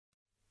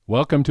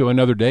Welcome to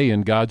another day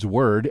in God's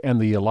Word and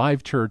the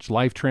Alive Church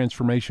Life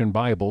Transformation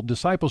Bible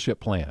Discipleship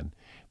Plan.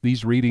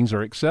 These readings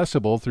are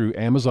accessible through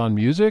Amazon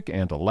Music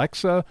and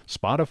Alexa,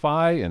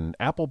 Spotify, and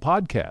Apple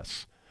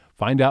Podcasts.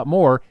 Find out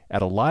more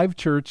at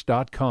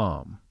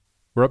alivechurch.com.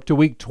 We're up to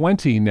week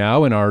 20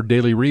 now in our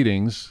daily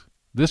readings.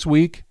 This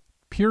week,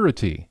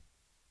 purity.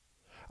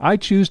 I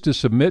choose to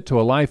submit to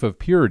a life of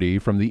purity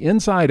from the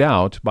inside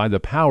out by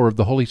the power of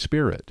the Holy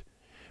Spirit.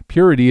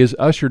 Purity is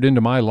ushered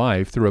into my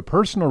life through a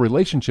personal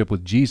relationship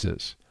with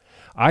Jesus.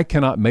 I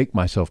cannot make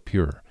myself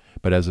pure,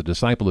 but as a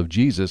disciple of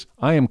Jesus,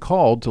 I am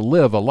called to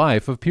live a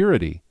life of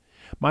purity.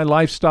 My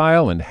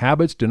lifestyle and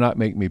habits do not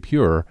make me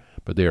pure,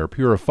 but they are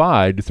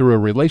purified through a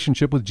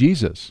relationship with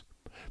Jesus.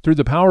 Through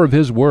the power of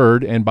His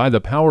Word and by the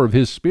power of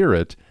His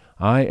Spirit,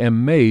 I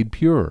am made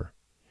pure.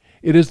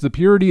 It is the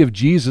purity of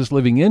Jesus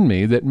living in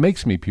me that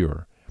makes me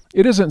pure.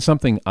 It isn't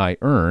something I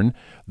earn.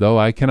 Though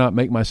I cannot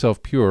make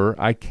myself pure,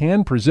 I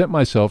can present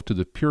myself to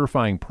the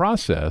purifying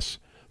process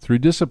through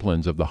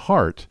disciplines of the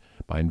heart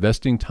by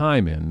investing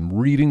time in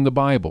reading the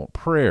Bible,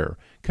 prayer,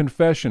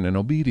 confession, and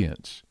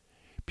obedience.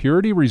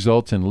 Purity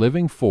results in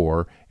living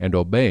for and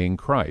obeying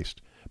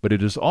Christ, but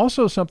it is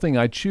also something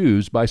I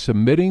choose by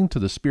submitting to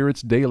the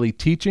Spirit's daily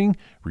teaching,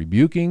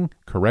 rebuking,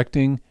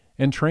 correcting,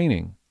 and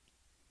training.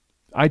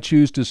 I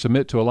choose to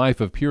submit to a life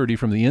of purity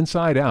from the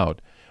inside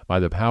out by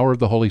the power of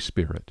the Holy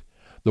Spirit.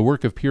 The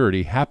work of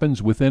purity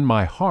happens within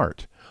my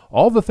heart.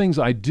 All the things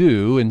I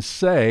do and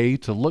say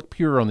to look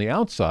pure on the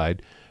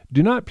outside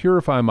do not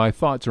purify my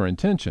thoughts or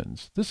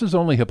intentions. This is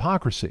only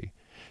hypocrisy.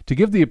 To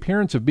give the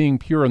appearance of being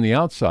pure on the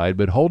outside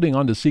but holding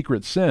on to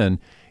secret sin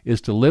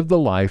is to live the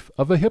life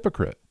of a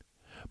hypocrite.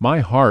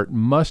 My heart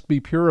must be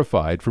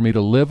purified for me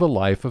to live a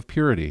life of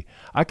purity.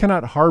 I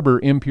cannot harbor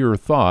impure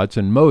thoughts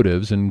and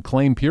motives and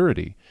claim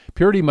purity.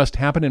 Purity must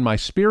happen in my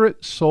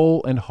spirit,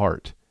 soul, and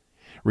heart.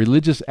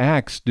 Religious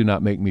acts do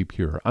not make me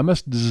pure. I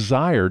must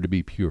desire to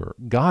be pure,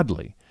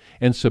 godly,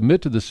 and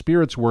submit to the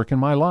Spirit's work in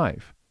my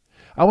life.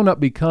 I will not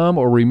become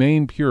or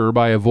remain pure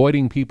by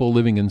avoiding people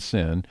living in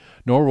sin,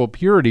 nor will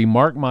purity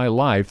mark my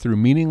life through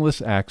meaningless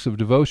acts of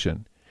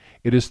devotion.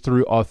 It is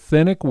through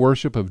authentic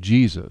worship of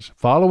Jesus,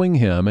 following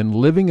Him and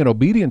living in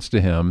obedience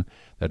to Him,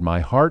 that my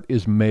heart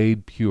is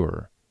made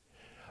pure.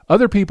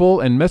 Other people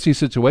and messy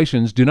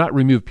situations do not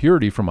remove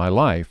purity from my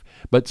life,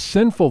 but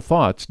sinful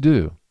thoughts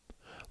do.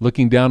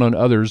 Looking down on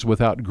others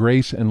without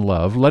grace and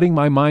love, letting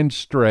my mind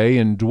stray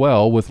and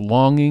dwell with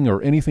longing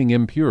or anything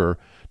impure,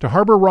 to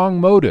harbor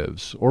wrong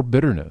motives or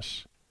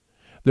bitterness.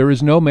 There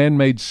is no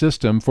man-made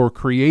system for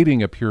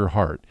creating a pure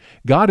heart.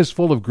 God is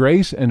full of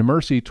grace and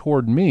mercy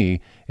toward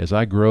me as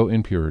I grow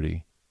in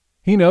purity.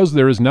 He knows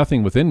there is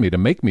nothing within me to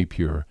make me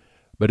pure,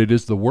 but it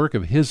is the work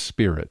of His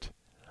Spirit.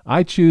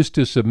 I choose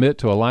to submit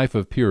to a life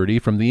of purity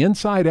from the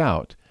inside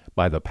out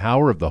by the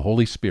power of the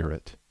Holy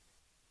Spirit.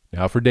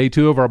 Now for day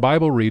 2 of our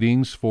Bible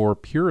readings for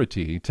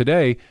purity.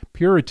 Today,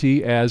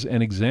 purity as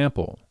an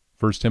example.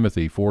 1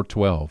 Timothy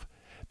 4:12.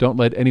 Don't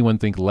let anyone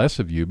think less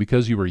of you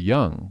because you are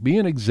young. Be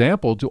an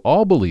example to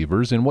all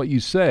believers in what you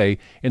say,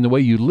 in the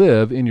way you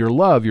live, in your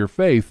love, your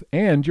faith,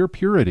 and your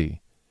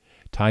purity.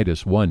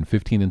 Titus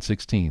 1:15 and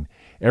 16.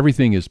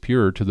 Everything is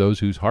pure to those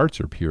whose hearts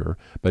are pure,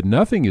 but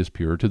nothing is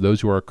pure to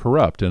those who are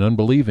corrupt and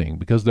unbelieving,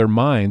 because their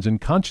minds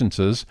and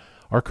consciences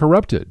are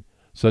corrupted.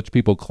 Such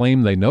people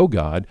claim they know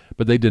God,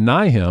 but they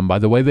deny Him by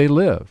the way they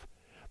live.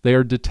 They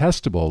are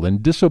detestable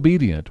and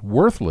disobedient,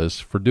 worthless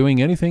for doing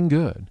anything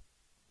good.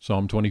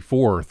 Psalm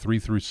 24,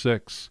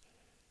 3-6.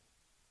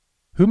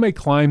 Who may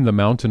climb the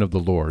mountain of the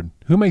Lord?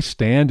 Who may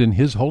stand in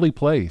His holy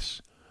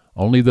place?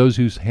 Only those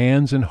whose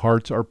hands and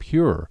hearts are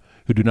pure,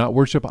 who do not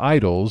worship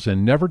idols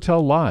and never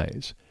tell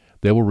lies.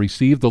 They will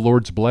receive the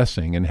Lord's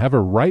blessing and have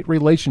a right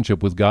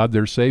relationship with God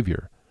their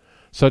Savior.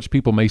 Such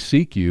people may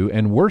seek you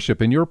and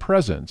worship in your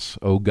presence,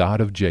 O God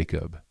of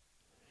Jacob.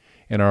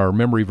 And our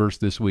memory verse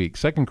this week,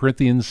 2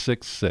 Corinthians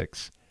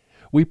 6:6.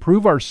 We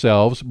prove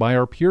ourselves by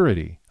our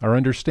purity, our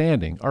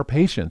understanding, our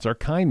patience, our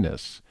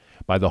kindness,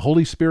 by the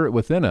Holy Spirit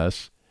within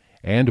us,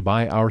 and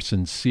by our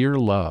sincere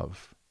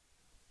love.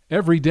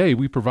 Every day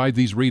we provide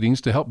these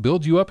readings to help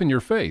build you up in your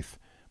faith.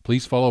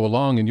 Please follow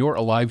along in your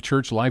Alive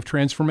Church Life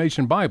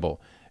Transformation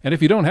Bible. And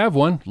if you don't have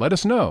one, let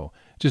us know.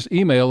 Just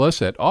email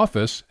us at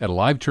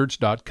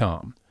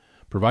office@alivechurch.com.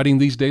 Providing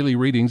these daily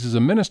readings is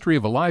a ministry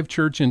of Alive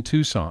Church in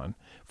Tucson.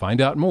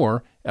 Find out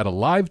more at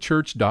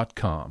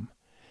alivechurch.com.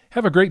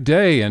 Have a great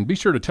day and be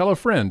sure to tell a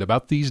friend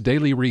about these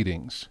daily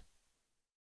readings.